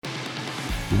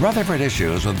Rutherford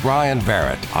Issues with Bryan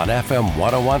Barrett on FM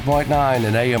 101.9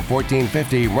 and AM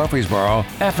 1450 Murfreesboro,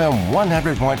 FM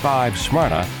 100.5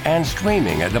 Smyrna, and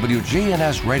streaming at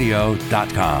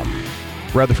WGNSradio.com.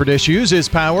 Rutherford Issues is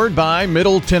powered by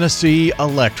Middle Tennessee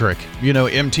Electric. You know,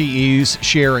 MTE's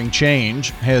Sharing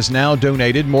Change has now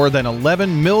donated more than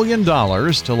 $11 million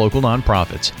to local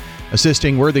nonprofits,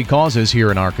 assisting worthy causes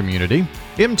here in our community.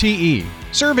 MTE,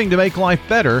 serving to make life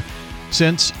better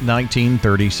since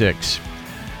 1936.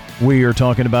 We are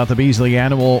talking about the Beesley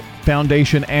Animal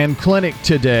Foundation and Clinic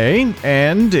today,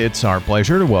 and it's our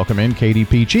pleasure to welcome in Katie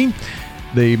Peachey,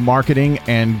 the Marketing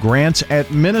and Grants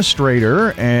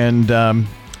Administrator, and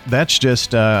that's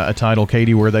just a title,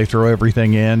 Katie, where they throw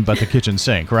everything in but the kitchen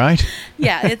sink, right?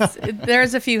 Yeah,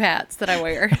 there's a few hats that I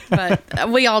wear, but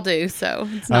we all do, so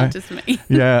it's not just me.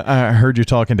 Yeah, I heard you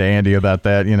talking to Andy about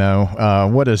that,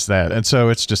 what is that? And so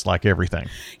it's just like everything.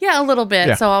 Yeah, a little bit.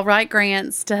 Yeah. So I'll write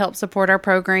grants to help support our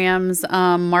programs,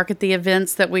 market the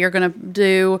events that we are going to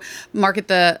do, market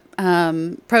the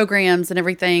programs and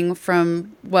everything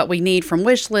from what we need from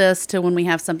wish list to when we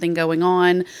have something going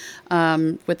on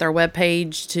with our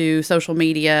webpage to social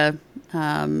media,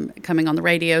 coming on the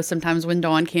radio sometimes when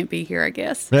Dawn can't be here, I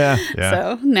guess. Yeah.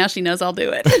 So now she knows I'll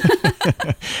do it.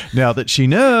 Now that she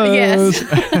knows. Yes.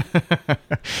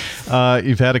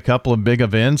 You've had a couple of big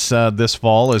events this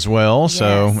fall as well.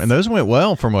 So, Yes. and those went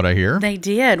well from what I hear. They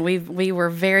did. We were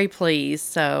very pleased.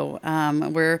 So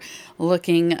we're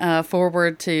looking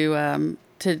forward to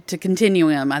continue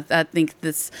them. I think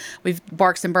we've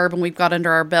Barks and Bourbon we've got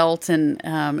under our belt, and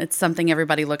it's something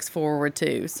everybody looks forward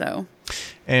to. So,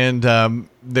 and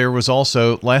there was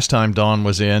also last time Dawn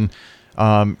was in,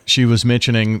 she was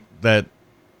mentioning that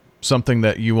something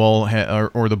that you all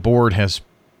or the board has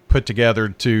put together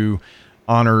to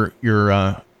honor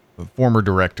your former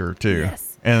director too.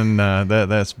 Yes. And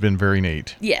that's been very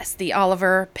neat. Yes, the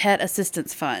Oliver Pet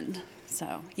Assistance Fund.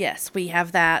 So, yes, we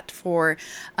have that for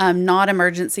not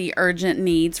emergency urgent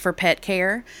needs for pet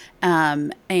care.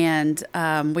 And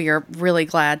we are really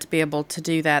glad to be able to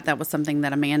do that. That was something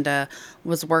that Amanda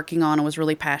was working on and was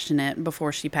really passionate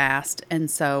before she passed. And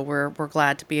so we're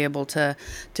glad to be able to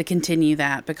continue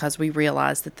that, because we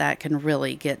realize that can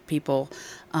really get people,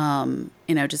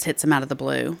 just hits them out of the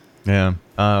blue. Yeah.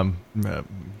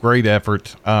 Great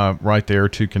effort right there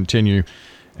to continue.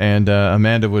 And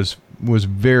Amanda was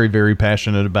very, very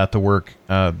passionate about the work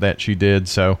that she did.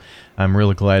 So I'm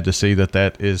really glad to see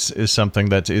that is something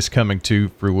that is coming to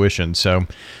fruition. So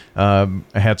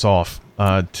hats off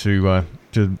to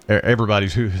everybody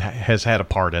who has had a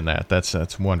part in that.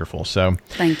 That's wonderful. So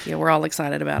thank you. We're all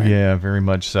excited about it. Yeah, very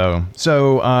much so.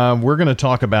 So we're going to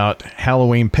talk about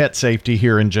Halloween pet safety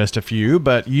here in just a few,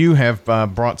 but you have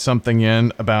brought something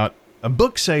in about a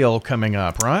book sale coming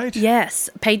up, right? Yes,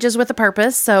 Pages with a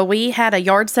Purpose. So we had a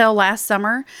yard sale last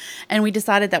summer, and we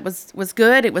decided that was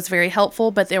good. It was very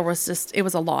helpful, but it was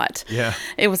a lot. Yeah,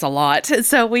 it was a lot.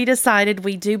 So we decided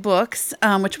we do books,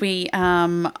 which we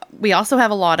also have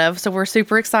a lot of. So we're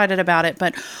super excited about it.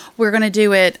 But we're going to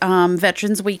do it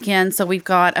Veterans Weekend. So we've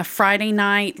got a Friday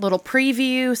night little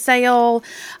preview sale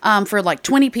for like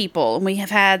 20 people, and we have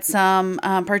had some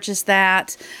purchase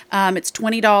that. It's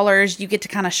 $20. You get to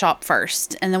kind of shop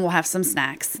first, and then we'll have some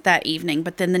snacks that evening.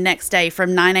 But then the next day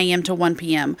from 9 a.m. to 1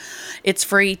 p.m., it's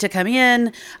free to come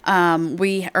in.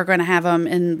 We are going to have them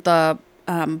in the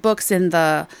books in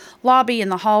the lobby, in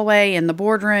the hallway, in the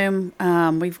boardroom.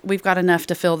 We've got enough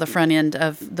to fill the front end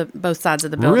of both sides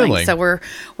of the building. Really? So we're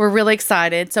really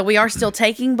excited. So we are still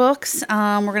taking books.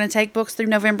 We're going to take books through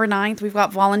November 9th. We've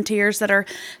got volunteers that are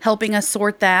helping us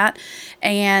sort that,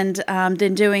 and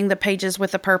then doing the Pages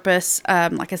with a Purpose,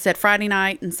 like I said, Friday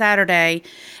night and Saturday.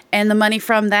 And the money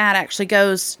from that actually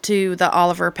goes to the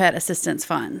Oliver Pet Assistance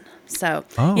Fund. So,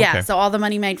 okay. So all the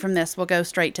money made from this will go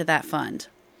straight to that fund.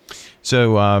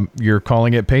 So you're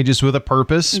calling it Pages with a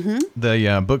Purpose, mm-hmm.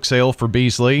 the book sale for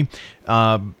Beesley.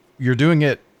 You're doing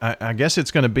it, I guess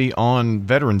it's going to be on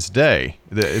Veterans Day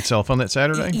itself on that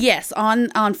Saturday? Yes,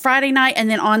 on Friday night,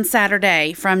 and then on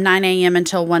Saturday from 9 a.m.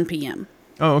 until 1 p.m.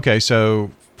 Oh, okay.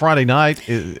 So Friday night,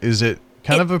 is it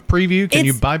kind of a preview? Can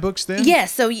you buy books then?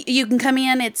 Yes, so you can come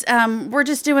in. It's we're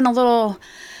just doing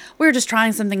we're just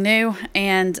trying something new,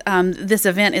 and this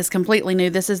event is completely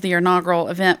new. This is the inaugural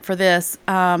event for this.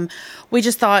 We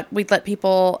just thought we'd let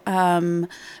people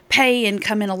pay and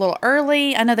come in a little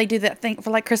early. I know they do that thing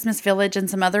for like Christmas Village and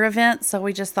some other events, so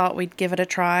we just thought we'd give it a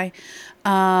try.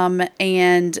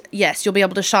 And yes, you'll be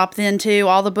able to shop then too.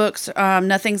 All the books,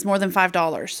 nothing's more than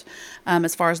 $5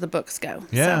 as far as the books go.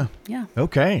 Yeah. So, yeah.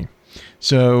 Okay.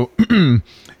 So,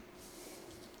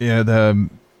 yeah,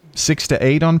 6 to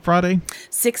 8 on Friday?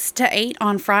 6 to 8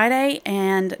 on Friday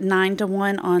and 9 to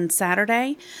 1 on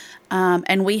Saturday.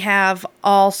 And we have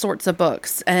all sorts of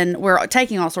books, and we're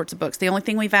taking all sorts of books. The only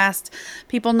thing we've asked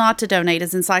people not to donate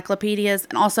is encyclopedias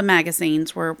and also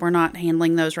magazines. We're not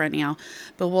handling those right now,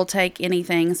 but we'll take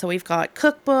anything. So we've got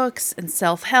cookbooks and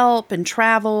self-help and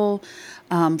travel,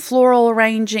 floral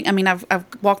arranging. I mean, I've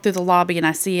walked through the lobby and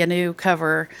I see a new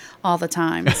cover all the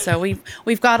time. So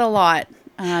we've got a lot.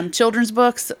 Children's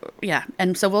books, yeah.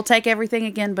 And so we'll take everything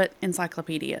again, but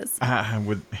encyclopedias. I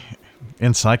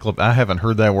haven't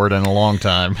heard that word in a long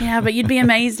time. Yeah, but you'd be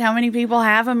amazed how many people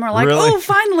have them. Are like, really? Oh,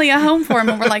 finally a home for them.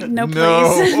 And we're like, no,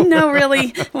 please. No. No,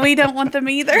 really. We don't want them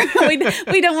either.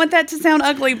 We don't want that to sound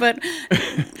ugly, but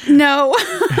no.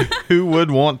 Who would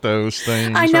want those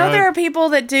things? I know right? there are people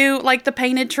that do like the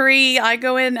painted tree. I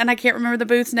go in and I can't remember the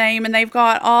booth's name, and they've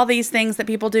got all these things that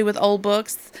people do with old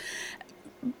books.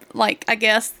 Like, I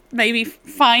guess maybe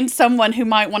find someone who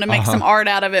might want to make some art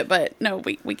out of it, but no,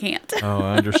 we can't. Oh,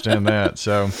 I understand that.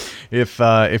 So if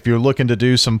you're looking to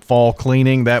do some fall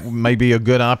cleaning, that may be a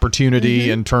good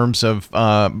opportunity in terms of,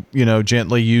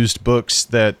 gently used books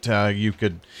that you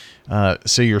could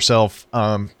see yourself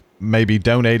maybe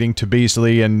donating to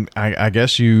Beesley, and I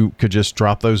guess you could just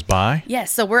drop those by? Yes,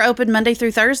 so we're open Monday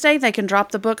through Thursday. They can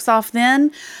drop the books off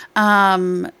then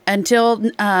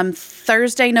until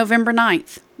Thursday, November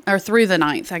 9th. Or through the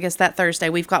 9th, I guess that Thursday.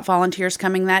 We've got volunteers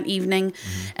coming that evening,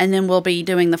 and then we'll be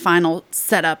doing the final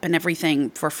setup and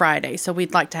everything for Friday. So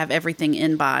we'd like to have everything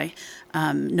in by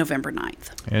November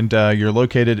 9th. And you're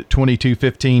located at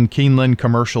 2215 Keeneland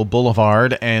Commercial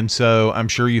Boulevard, and so I'm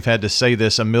sure you've had to say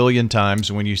this a million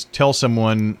times when you tell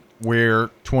someone where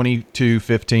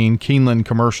 2215 Keeneland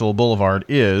Commercial Boulevard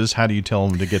is. How do you tell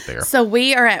them to get there? So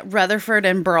we are at Rutherford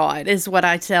and Broad is what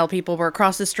I tell people. We're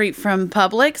across the street from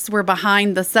Publix. We're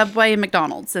behind the Subway and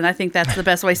McDonald's, and I think that's the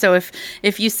best way. So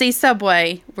if you see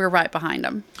Subway, we're right behind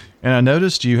them. And I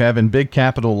noticed you have in big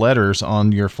capital letters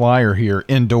on your flyer here,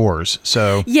 indoors.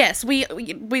 So yes, we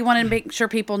wanted to make sure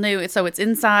people knew. So it's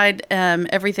inside.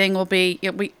 Everything will be.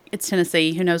 It's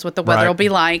Tennessee. Who knows what the weather will be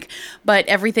like? But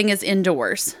everything is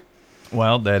indoors.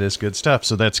 Well, that is good stuff.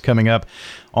 So that's coming up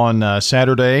on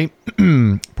Saturday,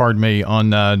 on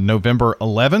November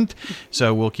 11th.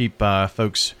 So we'll keep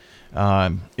folks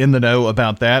in the know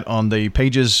about that on the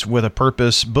Pages with a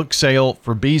Purpose book sale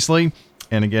for Beesley.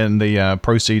 And again, the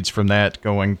proceeds from that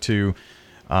going to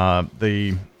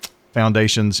the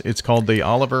foundations. It's called the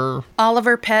Oliver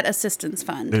Pet Assistance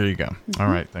Fund. There you go. All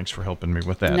right. Thanks for helping me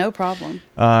with that. No problem.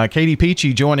 Katie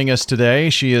Peachey joining us today.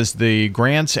 She is the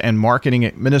Grants and Marketing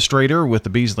Administrator with the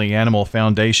Beesley Animal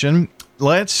Foundation.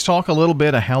 Let's talk a little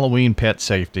bit of Halloween pet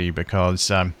safety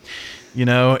because,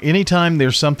 anytime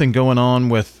there's something going on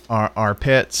with our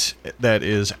pets that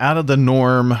is out of the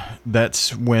norm,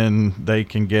 that's when they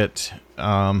can get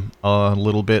a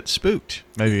little bit spooked.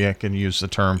 Maybe I can use the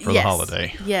term for the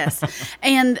holiday. Yes.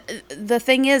 And the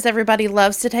thing is, everybody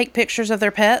loves to take pictures of their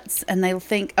pets, and they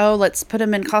think, oh, let's put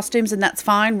them in costumes, and that's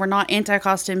fine. We're not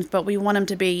anti-costumes, but we want them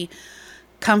to be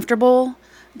comfortable,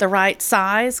 the right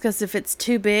size, because if it's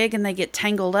too big and they get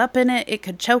tangled up in it, it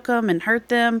could choke them and hurt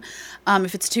them.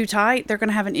 If it's too tight, they're going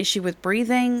to have an issue with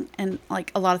breathing and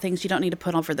like a lot of things you don't need to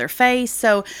put over their face.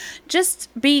 So just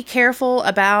be careful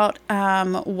about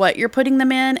what you're putting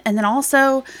them in. And then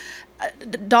also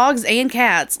dogs and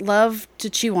cats love to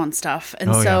chew on stuff.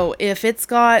 And if it's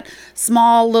got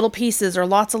small little pieces or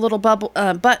lots of little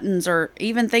buttons or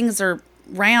even things are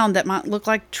round that might look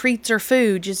like treats or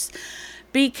food, just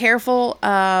be careful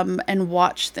and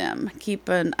watch them. Keep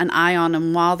an eye on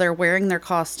them while they're wearing their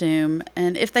costume.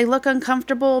 And if they look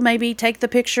uncomfortable, maybe take the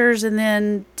pictures and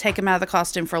then take them out of the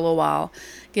costume for a little while.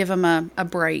 Give them a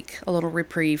break, a little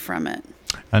reprieve from it.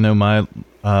 I know my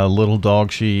little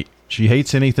dog, she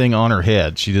hates anything on her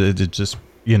head. She just,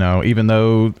 even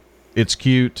though it's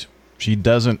cute, she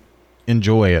doesn't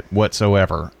enjoy it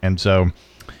whatsoever. And so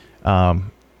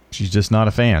she's just not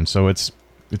a fan. So it's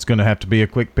going to have to be a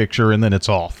quick picture and then it's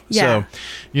off. Yeah.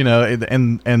 So,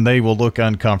 and they will look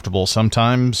uncomfortable.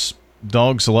 Sometimes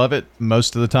dogs love it.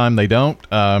 Most of the time they don't.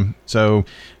 So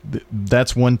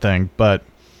that's one thing. But,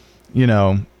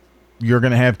 you're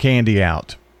going to have candy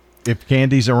out. If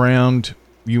candy's around,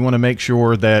 you want to make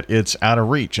sure that it's out of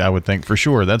reach, I would think, for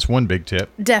sure. That's one big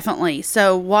tip. Definitely.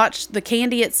 So watch the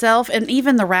candy itself and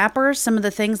even the wrappers, some of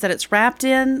the things that it's wrapped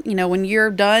in. When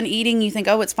you're done eating, you think,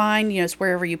 oh, it's fine. It's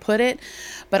wherever you put it.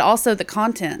 But also the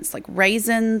contents like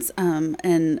raisins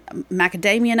and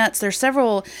macadamia nuts. There's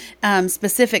several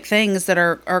specific things that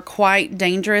are quite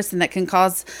dangerous and that can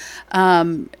cause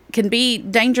can be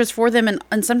dangerous for them,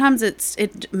 and sometimes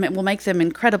it will make them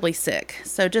incredibly sick.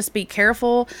 So just be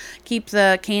careful. Keep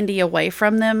the candy away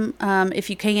from them if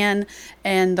you can,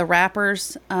 and the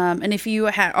wrappers. And if you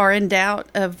are in doubt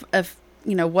of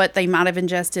what they might have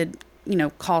ingested,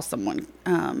 call someone,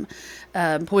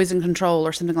 poison control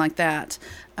or something like that.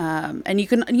 And you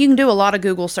can do a lot of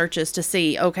Google searches to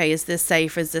see, okay, is this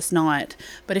safe? Is this not?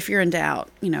 But if you're in doubt,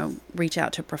 reach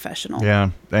out to a professional.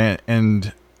 Yeah.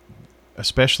 And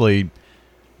especially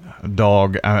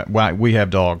dog. We have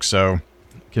dogs, so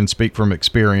can speak from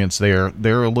experience there.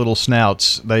 They're little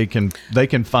snouts. They can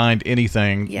find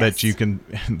anything that you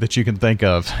can think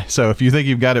of. So if you think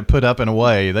you've got it put up and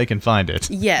away, they can find it.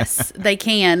 Yes, they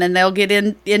can, and they'll get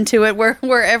into it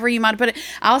wherever you might put it.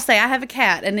 I'll say I have a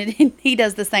cat, and he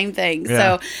does the same thing.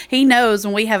 Yeah. So he knows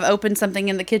when we have opened something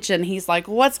in the kitchen, he's like,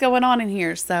 "What's going on in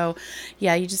here?" So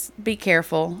yeah, you just be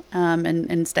careful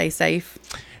and stay safe.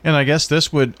 And I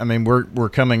guess we're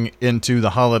coming into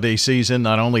the holiday season,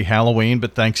 not only Halloween,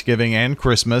 but Thanksgiving and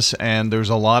Christmas, and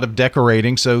there's a lot of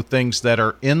decorating, so things that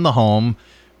are in the home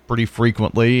pretty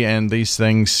frequently, and these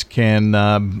things can,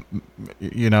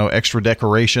 extra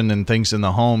decoration and things in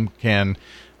the home can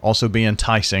also be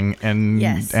enticing, and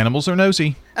yes. Animals are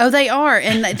nosy. Oh, they are,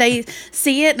 and they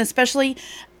see it, and especially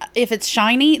if it's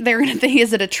shiny, they're going to think,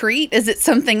 is it a treat? Is it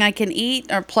something I can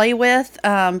eat or play with?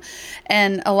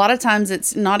 And a lot of times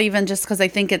it's not even just because they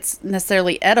think it's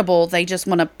necessarily edible. They just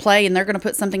want to play, and they're going to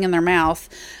put something in their mouth.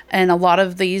 And a lot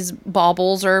of these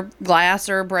baubles or glass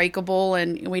are breakable,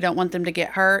 and we don't want them to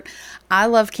get hurt. I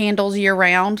love candles year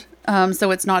round. So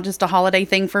it's not just a holiday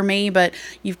thing for me, but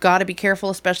you've got to be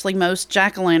careful, especially most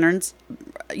jack-o'-lanterns.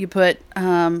 You put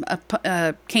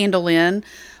a candle in,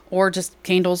 or just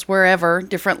candles wherever,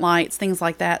 different lights, things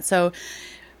like that. So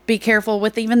be careful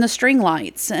with even the string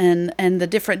lights and the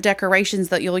different decorations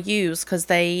that you'll use, because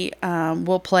they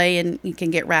will play and you can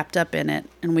get wrapped up in it,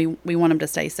 and we want them to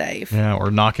stay safe. Yeah,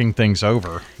 or knocking things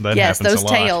over. That yes, happens those a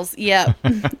lot. tails. Yeah.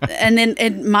 And then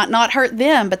it might not hurt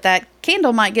them, but that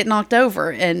candle might get knocked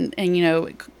over and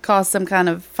cause some kind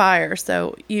of fire.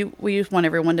 So we just want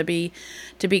everyone to be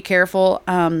careful,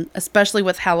 especially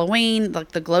with Halloween,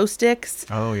 like the glow sticks.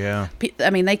 Oh yeah.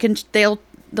 I mean,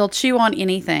 they'll chew on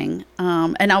anything.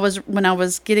 And when I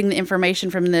was getting the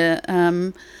information from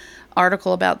the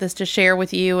article about this to share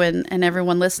with you and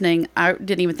everyone listening, I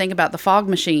didn't even think about the fog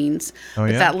machines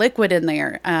with that liquid in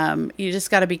there. You just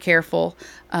got to be careful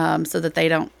so that they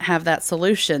don't have that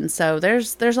solution. So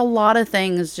there's a lot of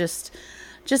things just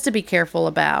to be careful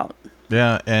about.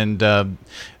 Yeah, and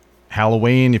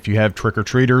Halloween, if you have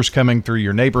trick-or-treaters coming through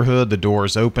your neighborhood, the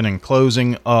doors open and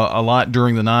closing a lot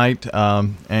during the night,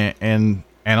 and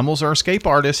animals are escape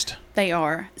artists. They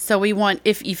are. So we want,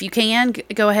 if you can,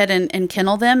 go ahead and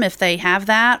kennel them if they have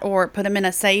that, or put them in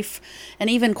a safe and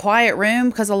even quiet room,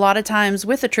 because a lot of times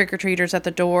with the trick-or-treaters at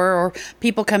the door or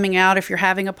people coming out if you're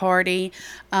having a party,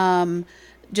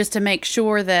 just to make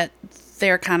sure that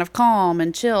they're kind of calm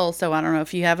and chill. So I don't know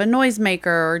if you have a noisemaker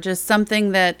or just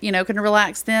something that, can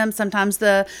relax them. Sometimes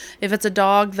if it's a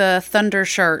dog, the thunder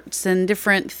shirts and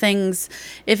different things.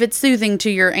 If it's soothing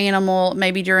to your animal,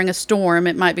 maybe during a storm,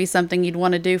 it might be something you'd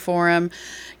want to do for them,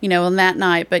 on that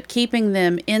night. But keeping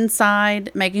them inside,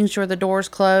 making sure the door's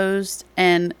closed.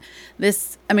 And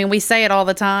we say it all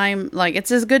the time, like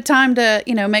it's a good time to,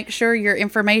 make sure your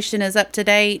information is up to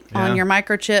date on your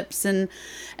microchips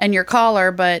and your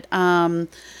collar, but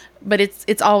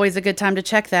it's always a good time to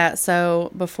check that.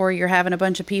 So before you're having a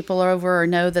bunch of people over or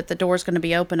know that the door's going to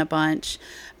be open a bunch,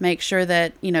 make sure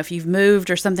that, if you've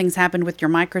moved or something's happened with your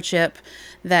microchip,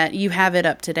 that you have it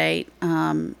up to date,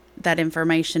 that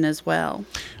information as well.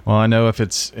 Well, I know if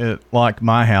it's like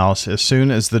my house, as soon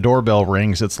as the doorbell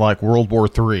rings, it's like World War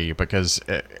III, because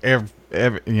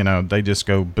they just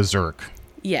go berserk.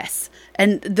 Yes.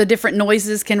 And the different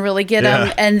noises can really get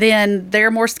them. And then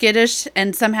they're more skittish,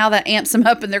 and somehow that amps them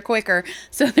up and they're quicker.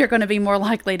 So they're going to be more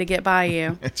likely to get by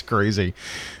you. It's crazy.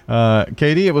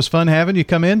 Katie, it was fun having you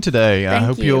come in today. I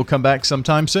hope you'll come back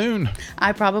sometime soon.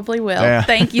 I probably will. Yeah.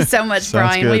 Thank you so much,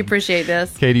 Bryan. Good. We appreciate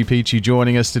this. Katie Peachey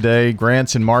joining us today,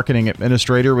 Grants and Marketing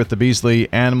Administrator with the Beesley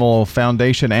Animal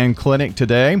Foundation and Clinic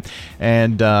today.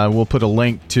 And we'll put a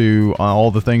link to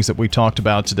all the things that we talked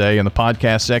about today in the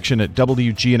podcast section at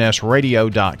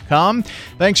WGNSradio.com.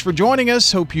 Thanks for joining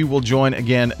us. Hope you will join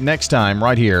again next time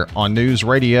right here on News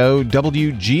Radio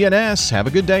WGNS. Have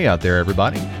a good day out there,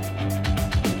 everybody.